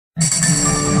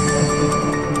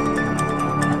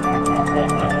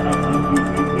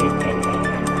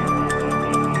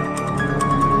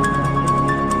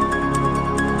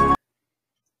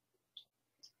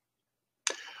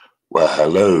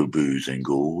Hello, boos and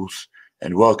ghouls,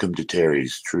 and welcome to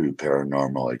Terry's True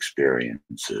Paranormal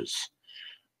Experiences.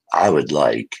 I would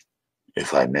like,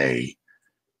 if I may,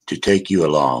 to take you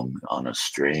along on a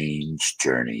strange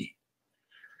journey.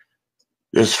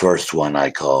 This first one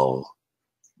I call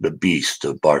The Beast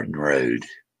of Barton Road.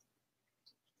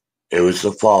 It was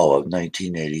the fall of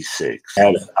 1986.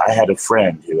 I had a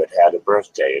friend who had a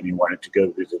birthday, and he wanted to go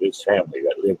visit his family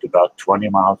that lived about 20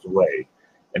 miles away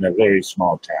in a very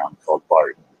small town called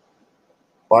Barton.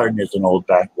 Barton is an old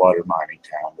backwater mining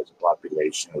town with a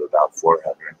population of about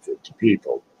 450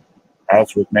 people.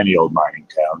 As with many old mining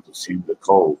towns, it seemed the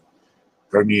coal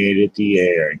permeated the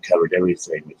air and covered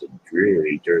everything with a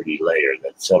dreary, dirty layer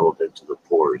that settled into the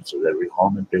pores of every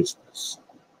home and business.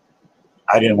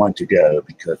 I didn't want to go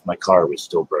because my car was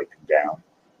still broken down,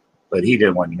 but he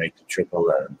didn't want to make the trip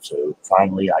alone, so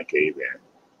finally I gave in.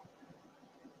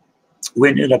 We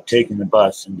ended up taking the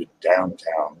bus into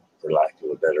downtown, for lack of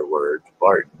a better word,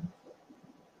 Barton,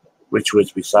 which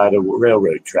was beside a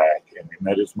railroad track, and we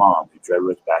met his mom, who drove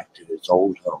us back to his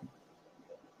old home.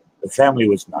 The family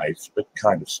was nice, but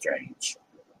kind of strange.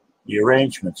 The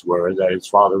arrangements were that his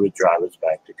father would drive us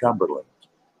back to Cumberland.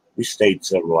 We stayed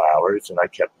several hours, and I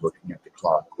kept looking at the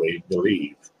clock, waiting to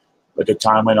leave. But the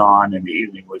time went on, and the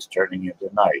evening was turning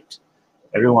into night.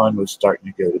 Everyone was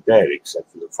starting to go to bed,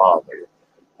 except for the father,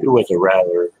 who was a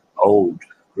rather old,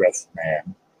 gruff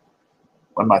man.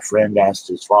 When my friend asked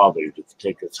his father to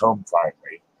take us home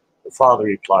finally, the father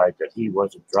replied that he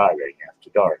wasn't driving after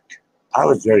dark. I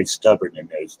was very stubborn in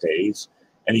those days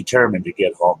and determined to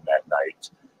get home that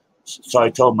night. So I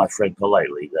told my friend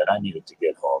politely that I needed to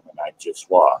get home and I'd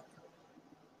just walk.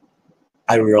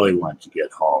 I really wanted to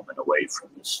get home and away from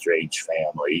this strange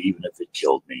family, even if it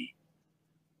killed me.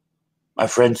 My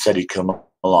friend said he'd come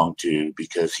along too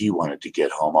because he wanted to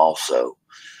get home also.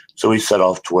 So we set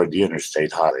off toward the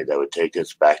interstate highway that would take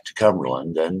us back to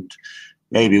Cumberland and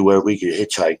maybe where we could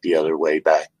hitchhike the other way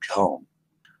back home.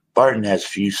 Barton has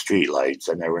few streetlights,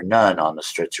 and there were none on the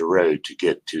stretch of road to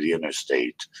get to the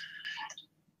interstate.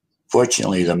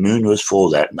 Fortunately, the moon was full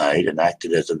that night and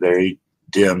acted as a very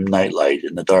dim nightlight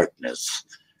in the darkness.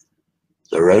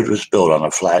 The road was built on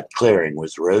a flat clearing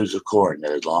with rows of corn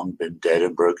that had long been dead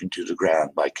and broken to the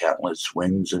ground by countless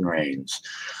winds and rains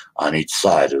on each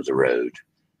side of the road.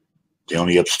 The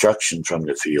only obstruction from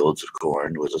the fields of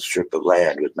corn was a strip of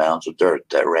land with mounds of dirt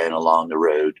that ran along the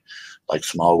road like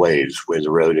small waves where the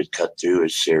road had cut through a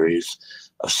series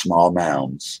of small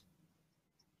mounds.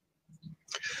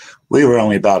 We were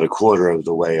only about a quarter of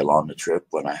the way along the trip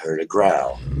when I heard a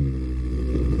growl.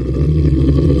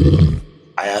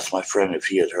 I asked my friend if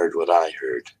he had heard what I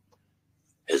heard.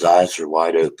 His eyes were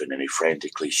wide open and he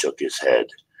frantically shook his head.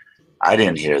 I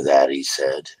didn't hear that, he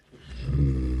said.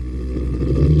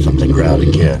 Something growled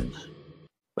again.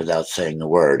 Without saying a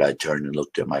word, I turned and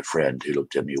looked at my friend, who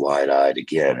looked at me wide-eyed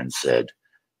again and said,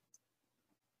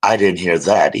 I didn't hear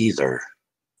that either.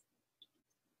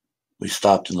 We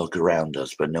stopped and looked around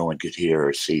us, but no one could hear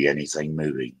or see anything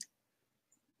moving.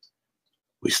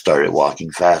 We started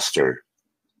walking faster.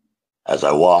 As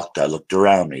I walked, I looked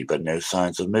around me, but no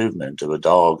signs of movement of a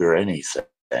dog or anything.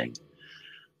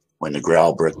 When the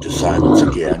growl broke to silence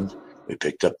again, we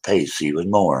picked up pace even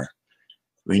more.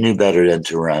 We knew better than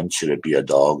to run should it be a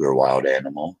dog or wild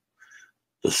animal.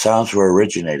 The sounds were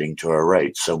originating to our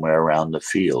right, somewhere around the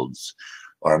fields,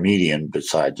 or a median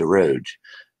beside the road,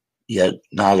 yet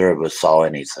neither of us saw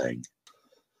anything.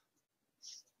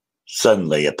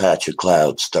 Suddenly, a patch of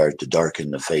clouds started to darken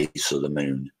the face of the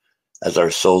moon. As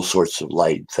our sole source of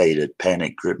light faded,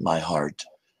 panic gripped my heart.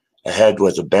 Ahead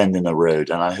was a bend in the road,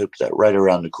 and I hoped that right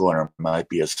around the corner might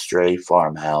be a stray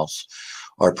farmhouse,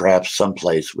 or perhaps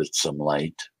someplace with some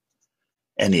light.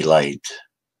 Any light.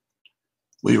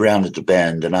 We rounded the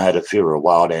bend, and I had a fear of a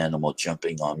wild animal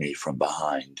jumping on me from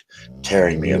behind,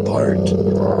 tearing me apart.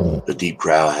 The deep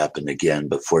growl happened again,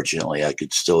 but fortunately I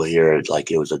could still hear it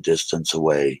like it was a distance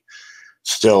away.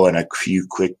 Still, in a few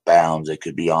quick bounds, it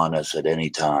could be on us at any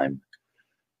time.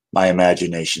 My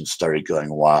imagination started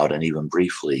going wild and even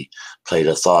briefly played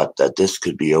a thought that this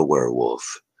could be a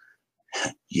werewolf.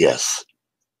 Yes,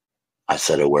 I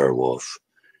said a werewolf.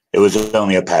 It was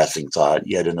only a passing thought,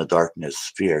 yet in the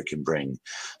darkness, fear can bring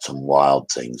some wild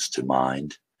things to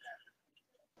mind.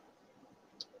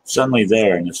 Suddenly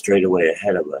there, in the straightaway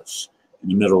ahead of us, in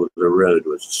the middle of the road,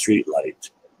 was a street light.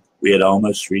 We had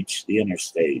almost reached the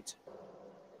interstate.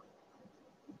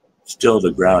 Still,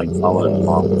 the growling followed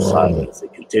along beside us.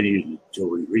 It continued until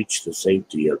we reached the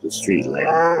safety of the street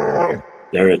lamp.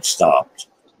 There it stopped.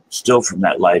 Still, from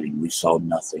that lighting, we saw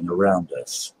nothing around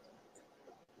us.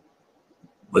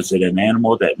 Was it an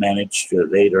animal that managed to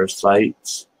evade our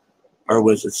sights? Or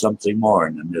was it something more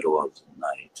in the middle of the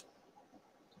night?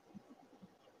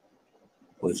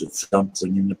 Was it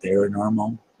something in the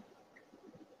paranormal?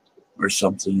 Or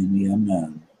something in the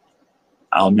unknown?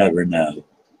 I'll never know.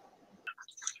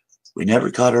 We never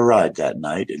caught a ride that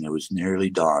night, and it was nearly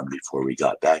dawn before we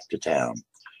got back to town.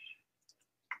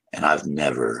 And I've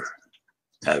never,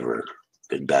 ever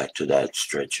been back to that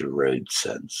stretch of road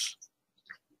since.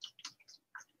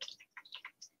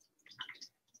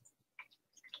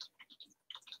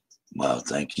 Well,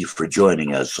 thank you for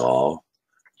joining us all.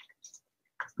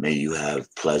 May you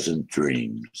have pleasant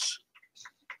dreams.